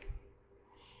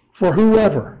 For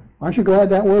whoever. Aren't you glad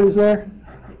that word is there?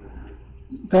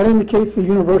 That indicates the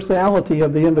universality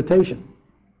of the invitation.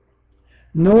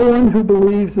 No one who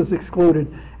believes is excluded.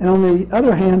 And on the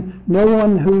other hand, no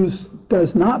one who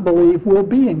does not believe will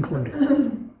be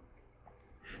included.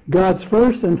 God's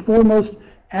first and foremost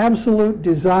absolute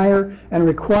desire and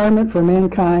requirement for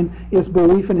mankind is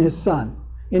belief in his Son.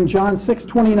 In John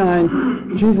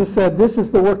 6:29, Jesus said, this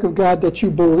is the work of God, that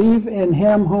you believe in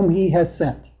him whom he has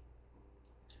sent.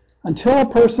 Until a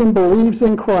person believes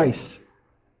in Christ,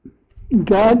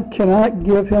 God cannot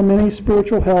give him any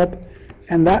spiritual help,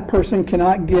 and that person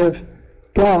cannot give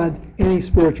God any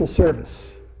spiritual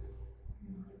service.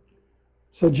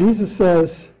 So Jesus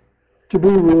says, to be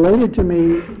related to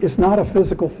me is not a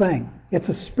physical thing. It's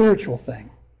a spiritual thing.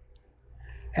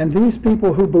 And these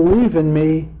people who believe in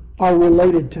me are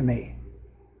related to me.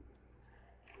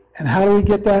 And how do we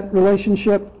get that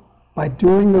relationship? By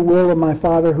doing the will of my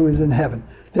Father who is in heaven.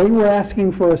 They were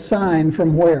asking for a sign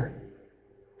from where?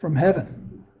 From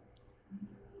heaven.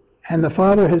 And the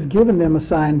Father has given them a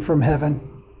sign from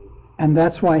heaven, and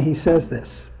that's why he says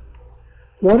this.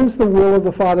 What is the will of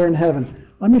the Father in heaven?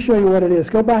 Let me show you what it is.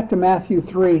 Go back to Matthew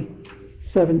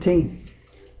 3:17.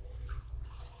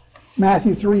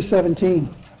 Matthew 3:17.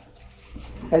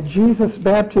 At Jesus'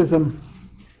 baptism,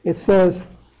 it says,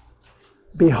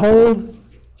 "Behold,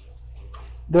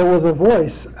 there was a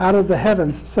voice out of the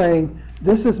heavens saying,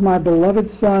 'This is my beloved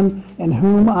Son, in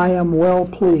whom I am well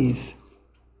pleased.'"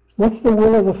 What's the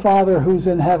will of the Father who's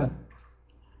in heaven?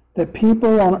 That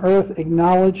people on earth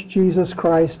acknowledge Jesus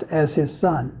Christ as his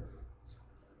Son.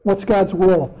 What's God's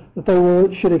will? That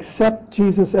they should accept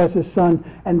Jesus as his Son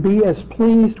and be as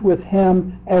pleased with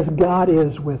him as God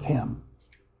is with him.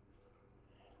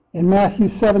 In Matthew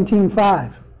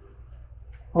 17:5,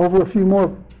 over a few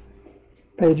more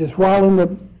pages, while in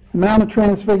the Mount of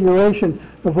Transfiguration,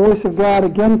 the voice of God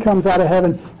again comes out of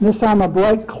heaven. And this time a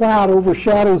bright cloud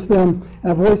overshadows them,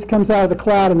 and a voice comes out of the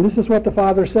cloud, and this is what the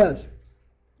Father says.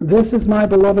 "This is my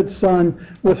beloved Son,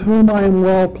 with whom I am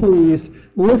well pleased.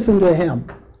 Listen to him."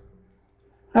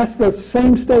 That's the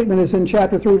same statement as in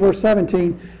chapter 3, verse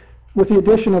 17, with the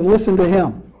addition of "listen to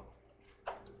him."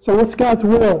 So what's God's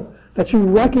will? That you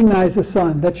recognize the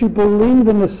Son, that you believe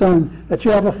in the Son, that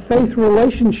you have a faith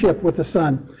relationship with the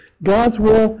Son. God's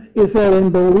will is that in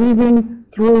believing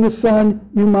through the Son,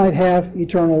 you might have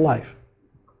eternal life.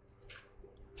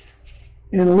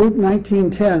 In Luke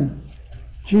 19:10,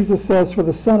 Jesus says, "For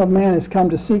the Son of Man has come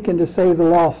to seek and to save the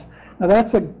lost." Now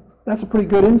that's a pretty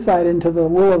good insight into the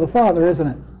will of the Father, isn't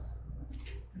it?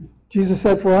 Jesus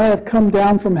said, "For I have come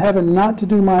down from heaven not to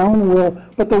do my own will,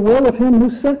 but the will of him who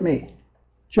sent me."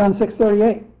 John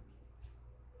 6:38.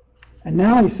 And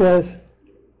now he says,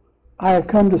 "I have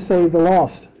come to save the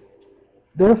lost."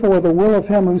 Therefore, the will of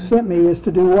him who sent me is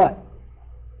to do what?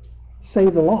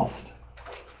 Save the lost.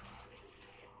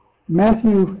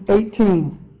 Matthew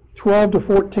 18:12 to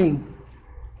 14.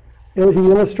 He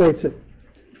illustrates it.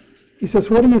 He says,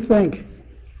 "What do you think?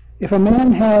 If a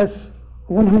man has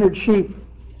 100 sheep,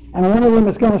 and one of them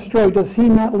is gone astray, does he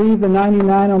not leave the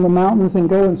 99 on the mountains and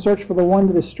go and search for the one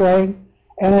that is straying?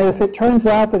 And if it turns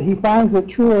out that he finds it,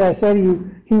 truly I say to you,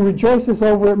 he rejoices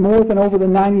over it more than over the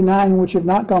 99 which have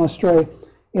not gone astray.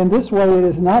 In this way it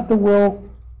is not the will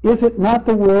of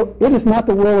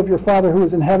your Father who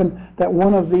is in heaven that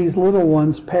one of these little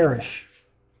ones perish."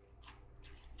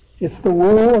 It's the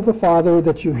will of the Father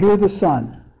that you hear the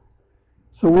Son.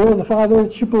 It's the will of the Father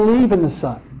that you believe in the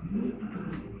Son.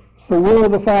 It's the will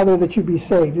of the Father that you be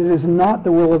saved. It is not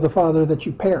the will of the Father that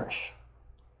you perish.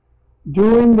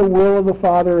 Doing the will of the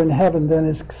Father in heaven, then,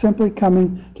 is simply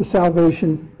coming to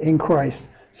salvation in Christ.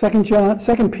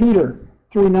 2 Peter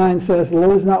 3:9 says, "The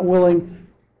Lord is not willing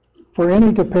for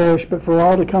any to perish, but for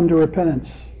all to come to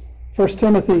repentance." 1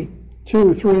 Timothy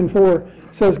 2:3 and 4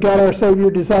 says, "God our Savior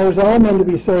desires all men to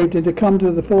be saved and to come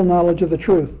to the full knowledge of the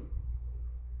truth."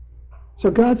 So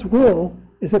God's will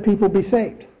is that people be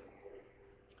saved.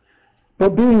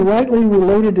 But being rightly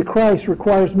related to Christ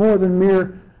requires more than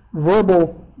mere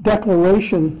verbal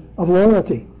declaration of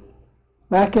loyalty.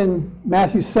 Back in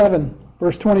Matthew 7,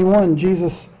 verse 21,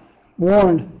 Jesus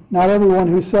warned, "Not everyone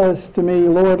who says to me,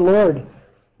 'Lord, Lord,'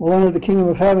 will enter the kingdom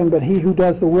of heaven, but he who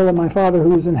does the will of my Father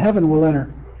who is in heaven will enter."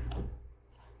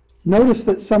 Notice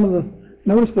that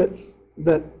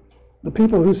the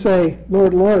people who say,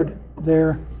 "Lord, Lord,"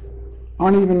 there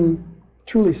aren't even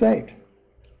truly saved.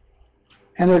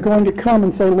 And they're going to come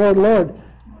and say, "Lord, Lord,"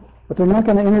 but they're not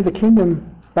going to enter the kingdom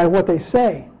by what they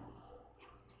say.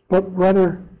 But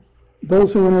rather,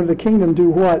 those who enter the kingdom do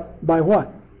what? By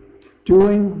what?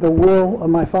 Doing the will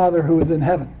of my Father who is in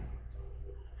heaven.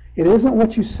 It isn't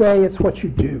what you say, it's what you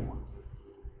do.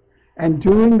 And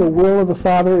doing the will of the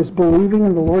Father is believing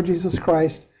in the Lord Jesus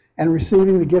Christ and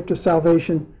receiving the gift of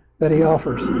salvation that he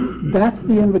offers. That's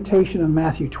the invitation of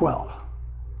Matthew 12.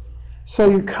 So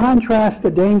you contrast the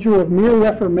danger of mere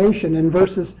reformation in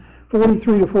verses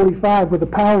 43 to 45 with the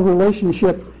power of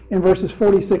relationship in verses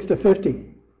 46 to 50.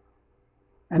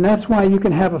 And that's why you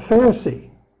can have a Pharisee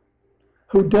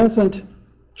who doesn't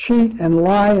cheat and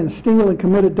lie and steal and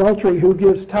commit adultery, who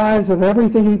gives tithes of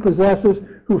everything he possesses,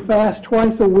 who fasts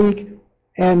twice a week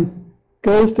and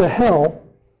goes to hell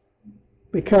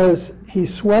because he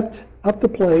swept up the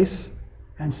place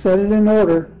and set it in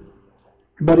order,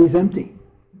 but he's empty.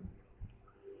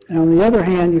 And on the other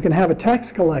hand, you can have a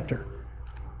tax collector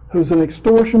who's an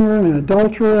extortioner and an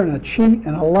adulterer and a cheat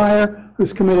and a liar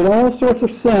who's committed all sorts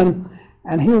of sin,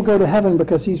 and he'll go to heaven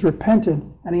because he's repented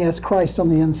and he has Christ on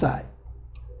the inside.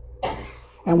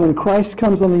 And when Christ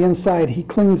comes on the inside, he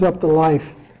cleans up the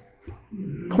life.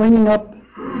 Cleaning up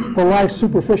the life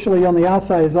superficially on the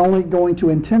outside is only going to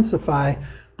intensify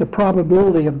the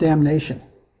probability of damnation.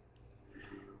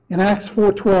 In Acts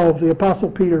 4:12, the Apostle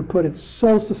Peter put it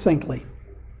so succinctly.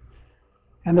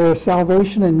 And there is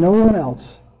salvation in no one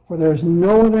else, for there is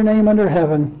no other name under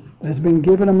heaven that has been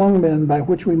given among men by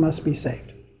which we must be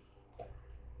saved.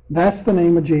 That's the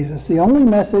name of Jesus. The only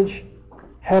message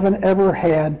heaven ever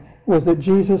had was that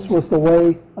Jesus was the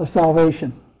way of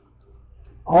salvation.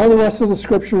 All the rest of the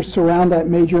scriptures surround that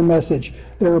major message.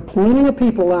 There are plenty of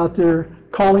people out there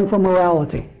calling for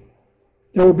morality.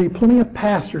 There will be plenty of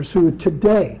pastors who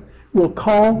today will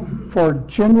call for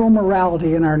general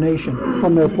morality in our nation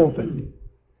from their pulpit.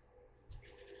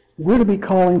 We're to be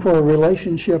calling for a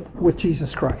relationship with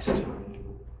Jesus Christ.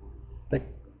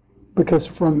 Because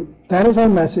from that is our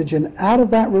message, and out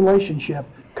of that relationship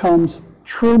comes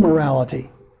true morality,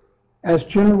 as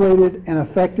generated and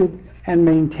affected and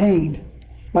maintained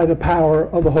by the power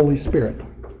of the Holy Spirit.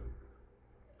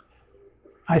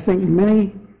 I think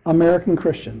many American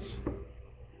Christians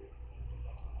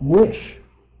wish,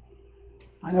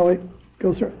 I know it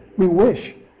goes through, we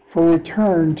wish for a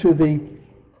return to the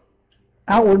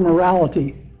outward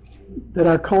morality that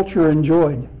our culture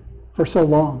enjoyed for so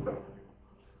long,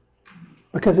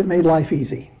 because it made life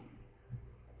easy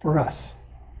for us.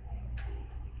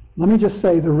 Let me just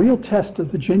say, the real test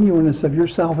of the genuineness of your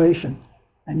salvation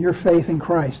and your faith in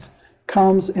Christ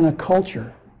comes in a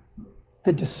culture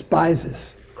that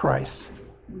despises Christ,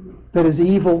 that is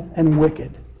evil and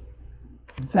wicked.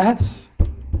 That's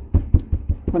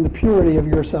when the purity of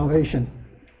your salvation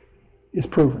is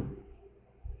proven.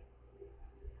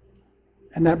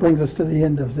 And that brings us to the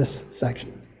end of this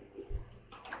section.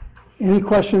 Any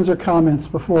questions or comments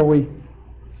before we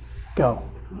go?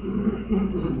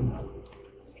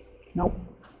 Nope.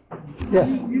 Yes?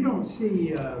 You don't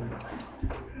see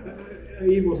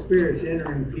evil spirits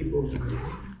entering people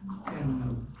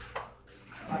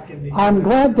I'm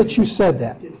glad that you said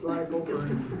that. It's like over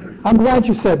in... I'm glad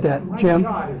you said that, Jim.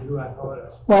 God is who I thought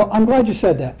of. Well, I'm glad you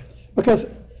said that, because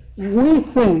we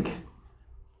think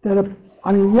that,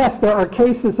 yes, there are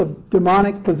cases of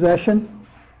demonic possession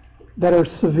that are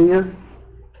severe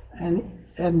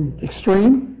and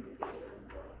extreme.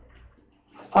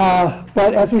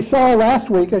 But as we saw last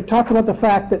week, I talked about the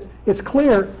fact that it's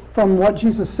clear from what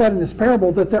Jesus said in this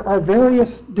parable that there are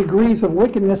various degrees of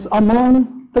wickedness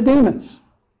among the demons.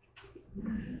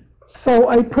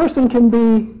 So a person can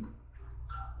be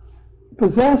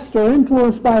possessed or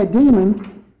influenced by a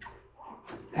demon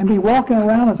and be walking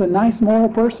around as a nice moral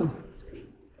person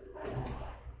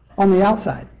on the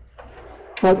outside.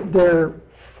 But their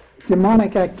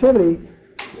demonic activity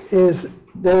is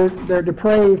they're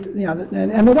depraved,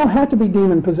 and they don't have to be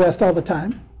demon possessed all the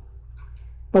time,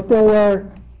 but they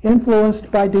are influenced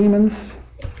by demons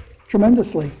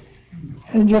tremendously,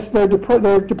 and just their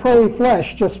depraved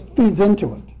flesh just feeds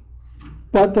into it.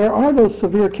 But there are those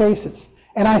severe cases,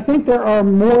 and I think there are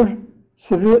more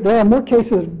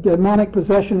cases of demonic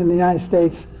possession in the United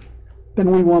States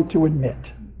than we want to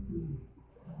admit.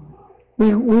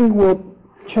 We will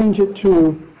change it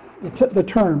to the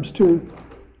terms to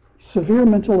severe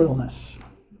mental illness,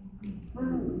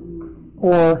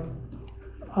 or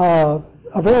a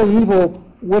very evil,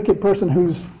 wicked person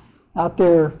who's out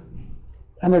there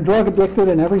and they're drug addicted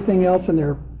and everything else, and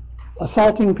they're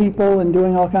assaulting people and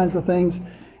doing all kinds of things,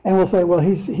 and we'll say, well,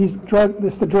 he's drug.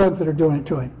 It's the drugs that are doing it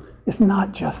to him. It's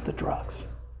not just the drugs.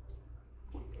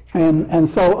 And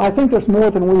so I think there's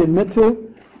more than we admit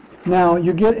to. Now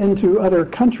you get into other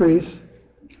countries,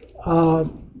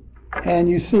 and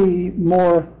you see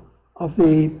more of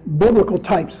the biblical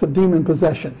types of demon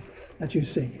possession that you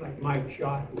see. Like Mike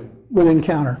Shockley would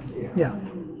encounter. Yeah.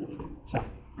 So.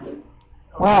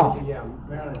 Wow. Yeah,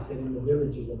 Marilyn said in the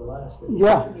villages of Alaska.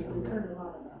 Yeah.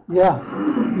 Yeah.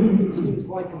 It seems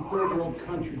like in third world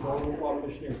countries, all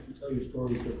missionaries can tell you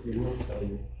stories that they will tell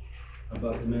you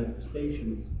about the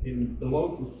manifestations, and the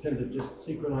locals tend to just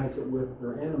synchronize it with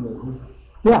their animism.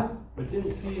 Yeah. But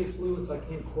didn't C.S. Lewis, I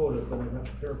can't quote it, but I have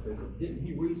to paraphrase it, didn't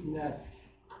he reason that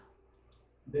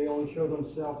they only show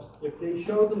themselves, if they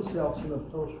show themselves in a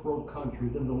first world country,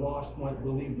 then the lost might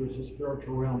believe there's a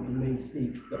spiritual realm and may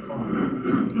seek to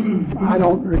find.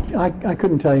 I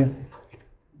couldn't tell you.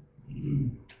 I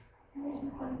was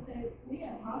just going to say, we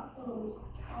have hospitals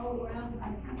all around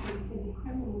our country for the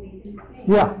criminally insane.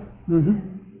 Yeah. Mm-hmm.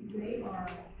 And they are.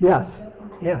 Yes.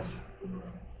 Yes.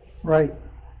 Right.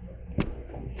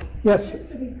 Yes. Just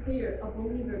to be clear, a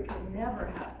believer can never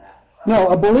have that. No,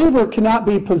 a believer cannot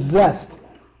be possessed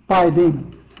by a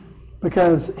demon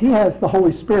because he has the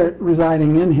Holy Spirit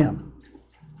residing in him.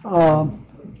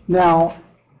 Now,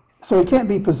 so he can't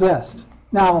be possessed.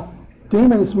 Now,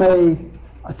 demons may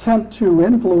attempt to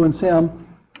influence him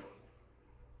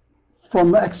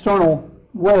from external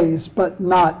ways, but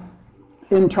not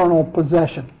internal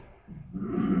possession.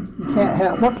 You can't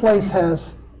have, what place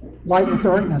has light and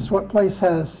darkness? What place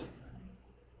has,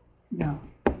 yeah,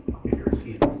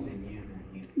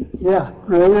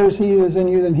 greater is he who is in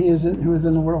you than he is who is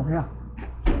in the world, yeah.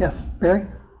 Yes, Barry?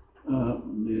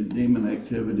 The demon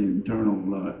activity, internal,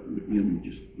 you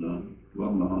just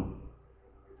dwelled on.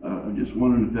 I'm just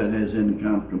wondering if that has any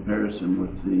kind of comparison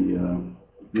with the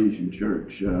Ephesian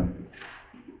church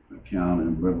account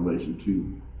in Revelation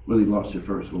 2. Well, he lost your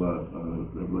first love,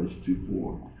 Revelation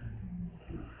 2:4.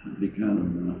 It'd be kind of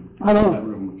I don't know.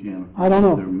 mechanical. I don't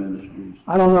know. Their ministries.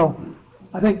 I don't know.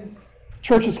 I think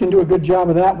churches can do a good job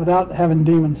of that without having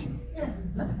demons.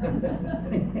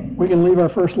 We can leave our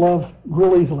first love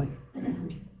real easily.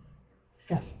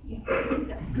 Yes.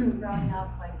 Growing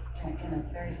up like in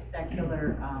a very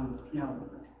secular, I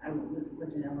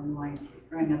lived in Illinois,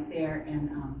 growing up there, and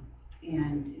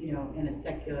in a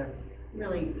secular,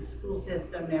 really school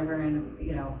system, never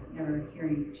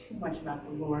hearing too much about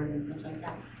the Lord and such like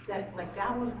that.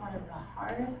 That was one of the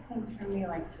hardest things for me,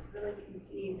 like to really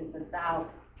conceive is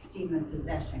about demon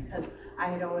possession, because I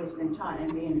had always been taught,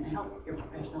 and being a healthcare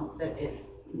professional, that it's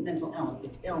mental illness,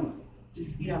 it's illness.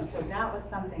 So that was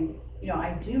something,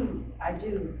 I do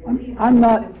believe I'm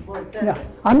not, the Lord says yeah, it.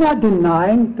 I'm not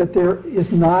denying that there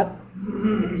is not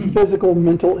physical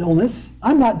mental illness.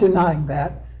 I'm not denying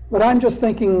that, but I'm just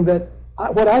thinking that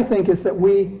what I think is that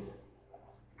we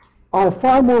are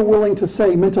far more willing to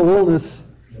say mental illness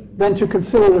than to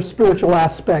consider the spiritual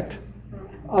aspect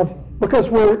of, because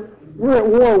we're at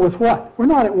war with what? We're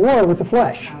not at war with the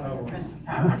flesh.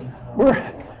 We're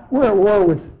at war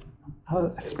with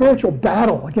a spiritual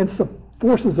battle against the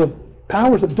forces of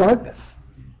powers of darkness.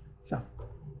 So,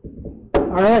 all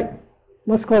right,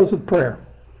 let's close with prayer.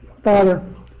 Father,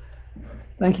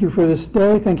 thank you for this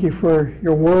day. Thank you for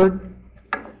your word.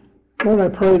 Lord, I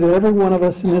pray that every one of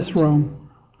us in this room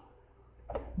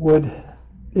would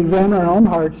examine our own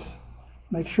hearts,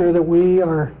 make sure that we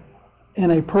are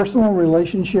in a personal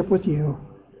relationship with you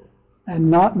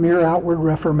and not mere outward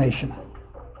reformation.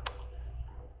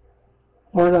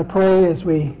 Lord, I pray as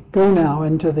we go now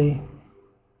into the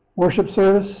worship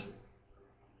service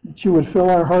that you would fill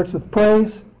our hearts with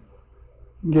praise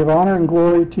and give honor and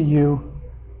glory to you,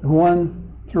 the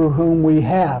one through whom we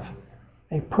have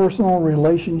a personal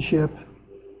relationship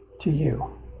to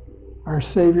you, our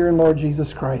Savior and Lord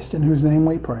Jesus Christ, in whose name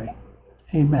we pray.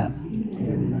 Amen.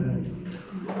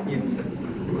 Amen.